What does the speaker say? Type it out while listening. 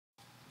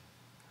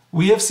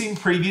We have seen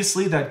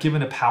previously that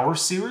given a power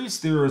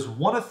series, there is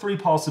one of three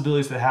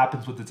possibilities that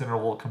happens with its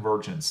interval of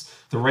convergence.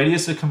 The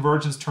radius of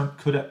convergence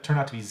could turn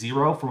out to be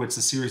 0, for which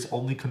the series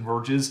only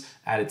converges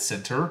at its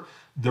center.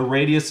 The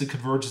radius of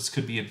convergence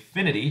could be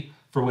infinity,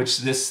 for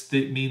which this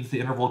means the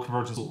interval of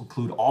convergence will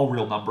include all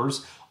real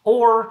numbers.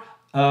 Or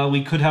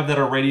we could have that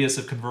our radius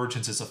of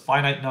convergence is a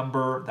finite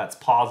number that's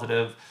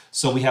positive.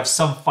 So we have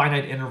some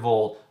finite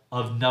interval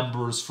of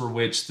numbers for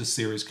which the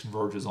series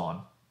converges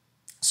on.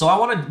 So I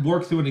want to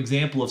work through an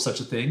example of such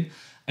a thing,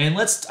 and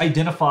let's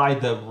identify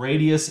the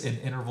radius and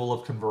interval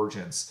of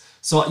convergence.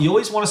 So you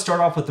always want to start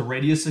off with the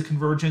radius of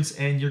convergence,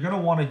 and you're going to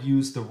want to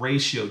use the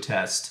ratio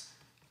test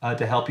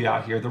to help you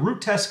out here. The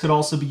root test could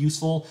also be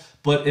useful,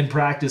 but in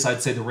practice,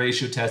 I'd say the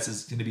ratio test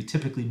is going to be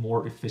typically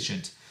more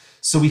efficient.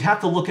 So we have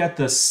to look at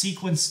the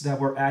sequence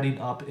that we're adding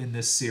up in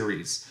this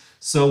series.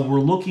 So we're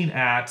looking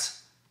at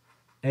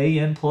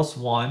an plus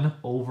 1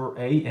 over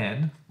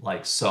an,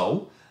 like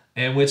so,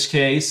 in which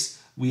case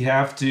we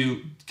have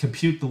to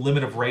compute the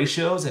limit of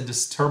ratios and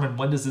determine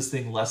when does this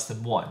thing less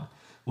than 1.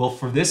 Well,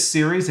 for this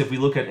series, if we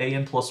look at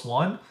an plus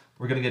 1,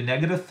 we're going to get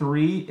negative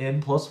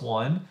 3n plus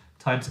 1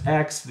 times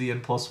x to the n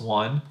plus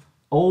 1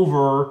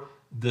 over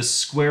the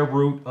square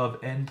root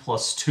of n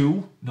plus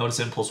 2. Notice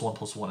n plus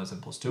 1 is n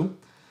plus 2.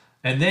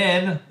 And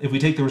then, if we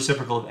take the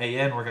reciprocal of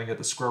an, we're going to get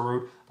the square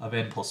root of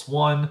n plus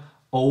 1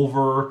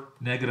 over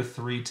negative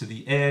 3 to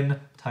the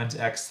n times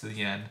x to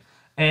the n.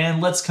 And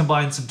let's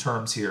combine some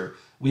terms here.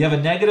 We have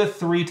a negative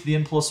 3 to the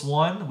n plus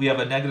 1. We have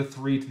a negative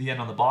 3 to the n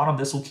on the bottom.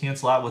 This will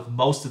cancel out with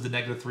most of the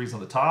negative 3's on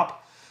the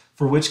top.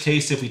 For which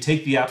case, if we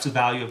take the absolute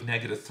value of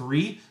negative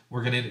 3,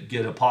 we're going to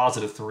get a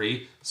positive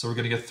 3. So we're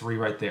going to get 3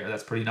 right there.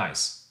 That's pretty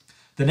nice.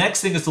 The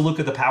next thing is to look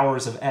at the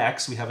powers of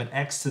x. We have an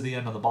x to the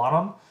n on the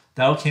bottom.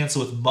 That'll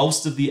cancel with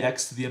most of the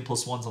x to the n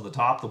plus 1's on the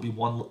top. There'll be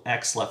one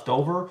x left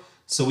over.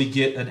 So we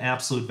get an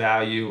absolute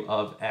value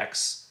of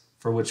x,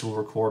 for which we'll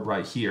record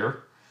right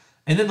here.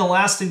 And then the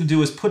last thing to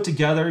do is put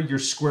together your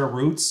square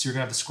roots. You're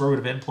going to have the square root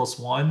of n plus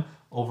 1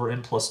 over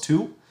n plus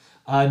 2.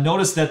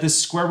 Notice that this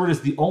square root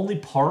is the only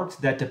part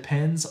that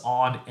depends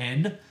on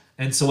n.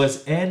 And so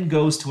as n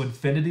goes to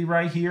infinity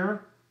right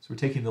here, so we're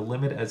taking the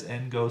limit as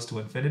n goes to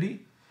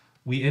infinity,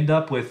 we end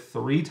up with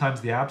 3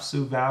 times the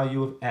absolute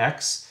value of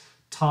x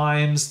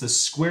times the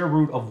square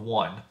root of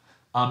 1.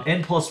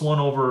 N plus 1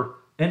 over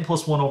n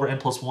plus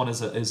 1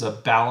 is a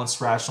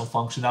balanced rational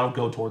function. That'll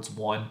go towards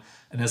 1.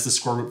 And as the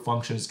square root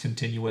function is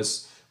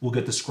continuous, we'll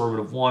get the square root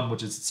of 1,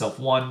 which is itself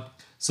 1.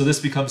 So this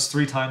becomes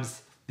 3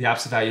 times the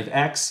absolute value of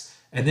x.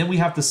 And then we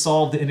have to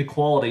solve the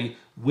inequality.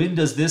 When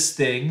is this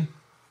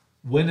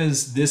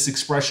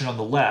expression on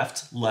the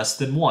left less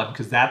than 1?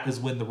 Because that is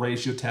when the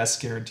ratio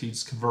test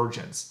guarantees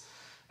convergence.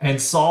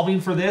 And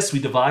solving for this, we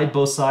divide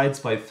both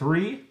sides by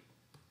 3.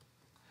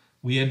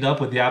 We end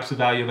up with the absolute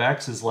value of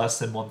x is less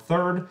than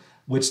 1/3,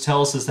 which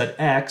tells us that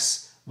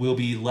x will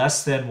be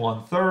less than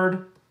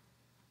 1/3,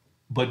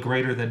 but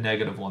greater than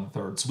negative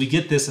 1/3. So we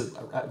get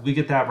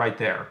that right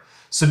there.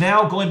 So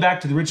now going back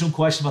to the original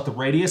question about the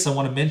radius, I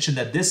want to mention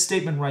that this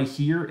statement right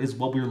here is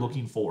what we're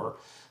looking for.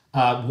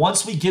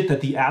 Once we get that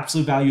the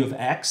absolute value of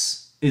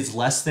x is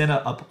less than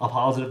a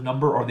positive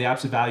number, or the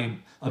absolute value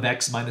of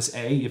x minus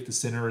a if the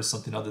center is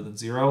something other than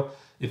 0,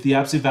 if the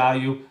absolute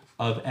value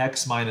of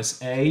x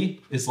minus a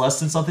is less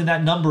than something,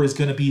 that number is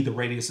going to be the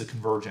radius of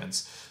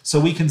convergence. So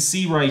we can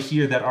see right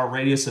here that our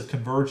radius of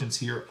convergence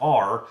here,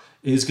 r,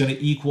 is going to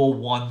equal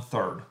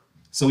 1/3.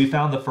 So we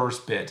found the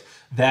first bit,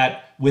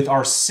 that with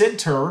our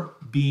center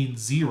being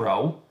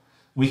 0,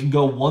 we can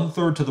go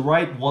 1/3 to the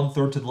right,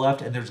 1/3 to the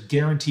left, and there's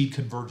guaranteed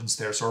convergence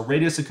there. So our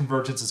radius of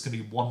convergence is going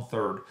to be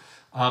 1/3.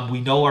 We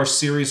know our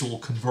series will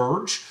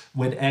converge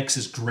when x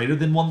is greater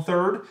than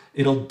 1/3.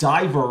 It'll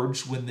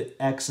diverge when the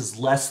x is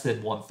less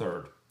than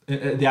 1/3.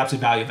 The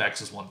absolute value of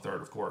x is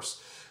 1/3, of course.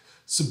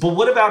 So, but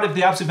what about if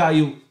the absolute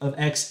value of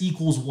x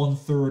equals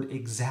 1/3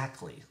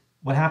 exactly?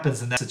 What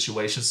happens in that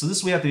situation? So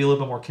this we have to be a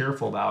little bit more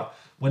careful about.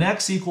 When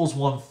x equals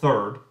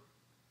 1/3,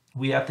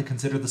 we have to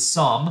consider the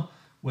sum.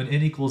 When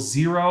n equals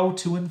 0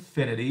 to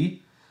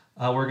infinity,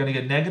 we're going to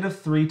get negative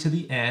 3 to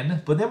the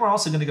n, but then we're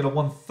also going to get a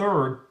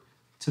 1/3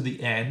 to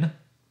the n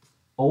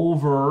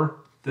over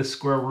the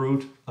square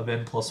root of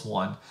n plus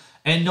 1.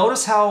 And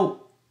notice how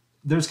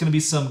there's going to be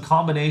some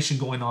combination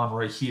going on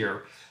right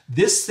here.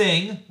 This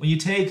thing, when you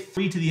take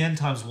 3 to the n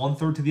times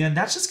 1/3 to the n,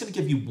 that's just going to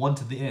give you 1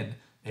 to the n,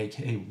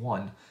 aka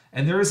 1.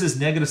 And there is this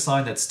negative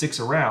sign that sticks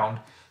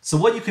around. So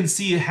what you can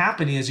see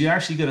happening is you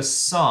actually get a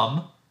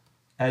sum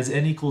as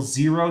n equals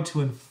 0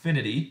 to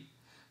infinity.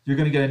 You're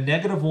going to get a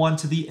negative 1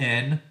 to the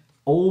n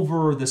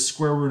over the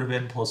square root of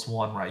n plus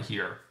 1 right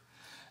here.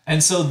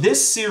 And so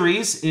this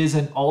series is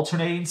an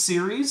alternating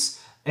series.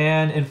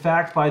 And in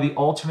fact, by the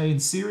alternating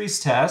series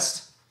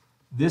test,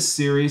 this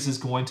series is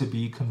going to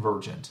be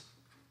convergent.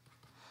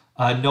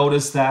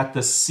 Notice that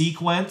the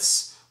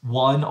sequence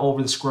 1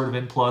 over the square root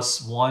of n plus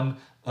 1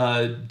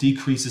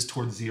 decreases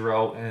towards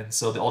 0, and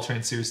so the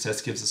alternating series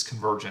test gives us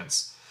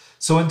convergence.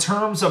 So in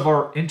terms of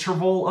our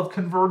interval of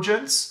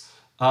convergence,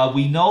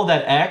 we know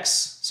that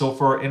x, so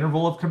for our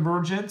interval of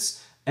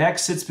convergence,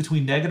 X sits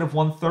between negative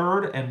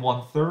 1/3 and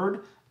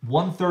 1/3.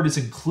 1/3 is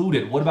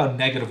included. What about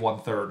negative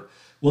 1/3?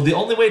 Well, the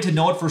only way to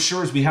know it for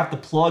sure is we have to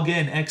plug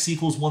in X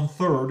equals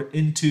 1/3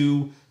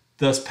 into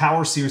the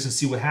power series and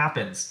see what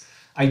happens.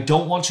 I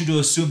don't want you to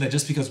assume that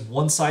just because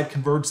one side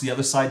converges, the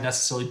other side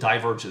necessarily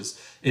diverges.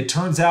 It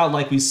turns out,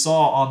 like we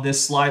saw on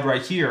this slide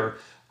right here,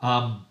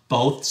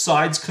 both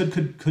sides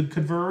could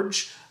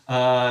converge.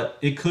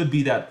 It could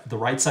be that the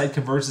right side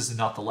converges and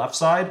not the left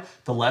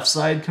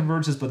side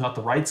converges but not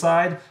the right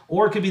side,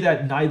 or it could be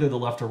that neither the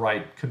left or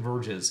right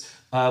converges.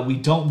 We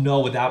don't know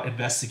without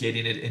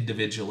investigating it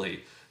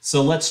individually.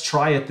 So let's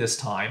try it this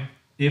time.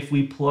 If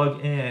we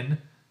plug in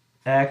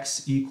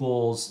X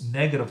equals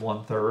negative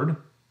 1/3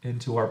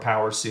 into our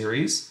power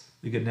series,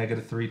 we get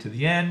negative 3 to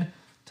the n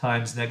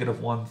times negative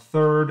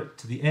 1/3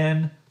 to the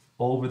n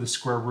over the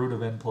square root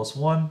of n plus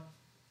 1,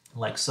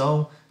 like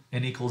so.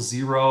 N equals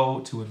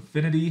 0 to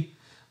infinity.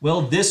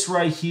 Well, this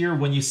right here,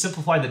 when you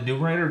simplify the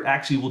numerator, it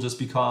actually will just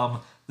become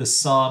the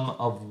sum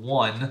of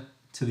 1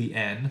 to the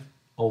n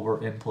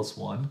over n plus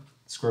 1,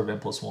 square root of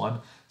n plus 1.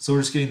 So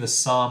we're just getting the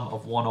sum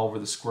of 1 over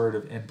the square root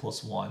of n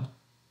plus 1.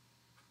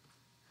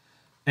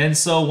 And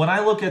so when I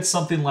look at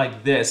something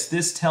like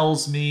this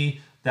tells me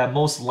that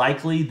most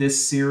likely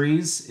this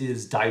series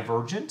is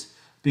divergent,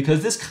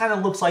 because this kind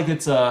of looks like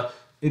it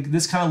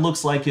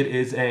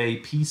is a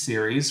p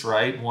series,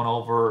 right? 1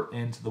 over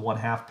n to the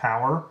 1/2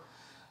 power.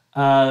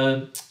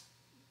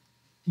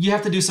 You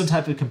have to do some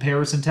type of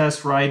comparison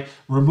test, right?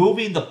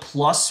 Removing the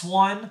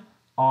 +1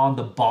 on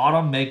the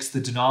bottom makes the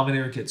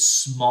denominator get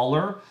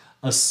smaller.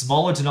 A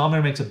smaller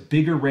denominator makes a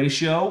bigger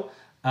ratio,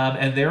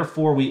 and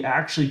therefore we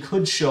actually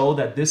could show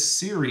that this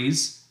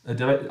series,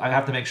 I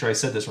have to make sure I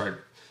said this right.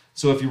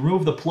 So if you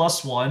remove the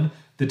 +1,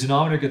 the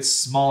denominator gets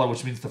smaller,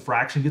 which means the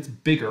fraction gets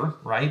bigger,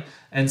 right?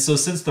 And so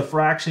since the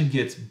fraction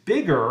gets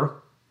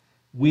bigger,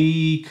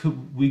 we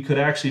could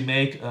actually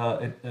make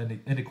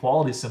an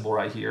inequality symbol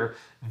right here.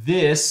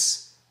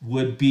 This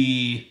would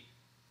be,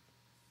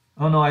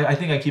 oh no, I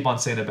think I keep on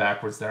saying it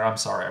backwards there. I'm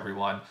sorry,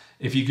 everyone.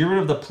 If you get rid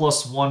of the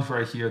 +1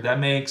 right here, that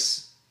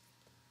makes,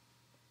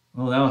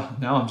 well,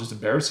 now I'm just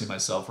embarrassing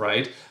myself,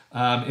 right?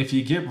 If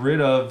you get rid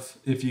of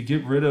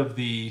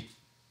the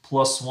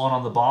 +1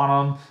 on the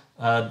bottom,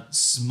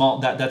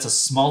 that's a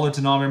smaller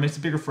denominator, makes a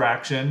bigger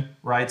fraction,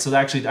 right? So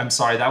actually, I'm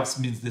sorry, that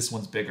means this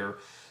one's bigger.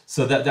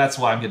 So that's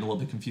why I'm getting a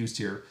little bit confused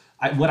here.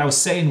 What I was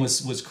saying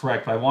was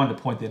correct, but I wanted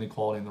to point the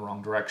inequality in the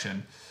wrong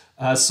direction.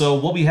 So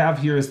what we have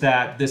here is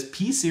that this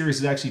p series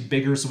is actually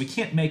bigger, so we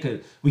can't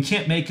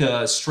make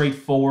a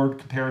straightforward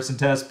comparison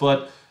test,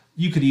 but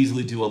you could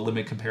easily do a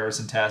limit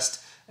comparison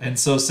test. And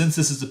so since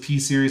this is a p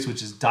series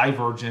which is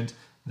divergent,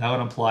 that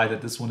would imply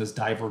that this one is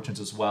divergent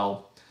as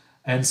well.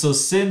 And so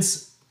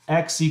since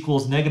x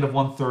equals negative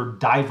 1/3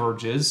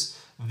 diverges,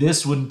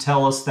 this would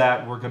tell us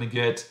that we're going to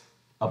get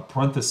a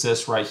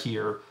parenthesis right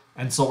here.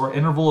 And so our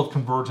interval of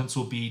convergence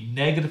will be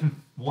negative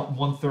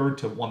 1/3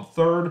 to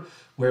 1/3,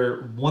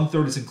 where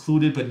 1/3 is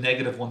included, but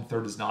negative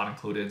 1/3 is not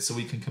included. So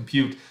we can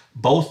compute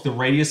both the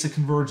radius of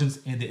convergence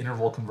and the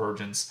interval of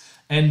convergence.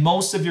 And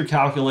most of your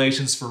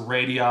calculations for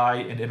radii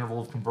and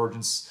interval of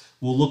convergence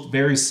will look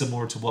very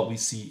similar to what we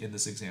see in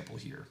this example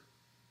here.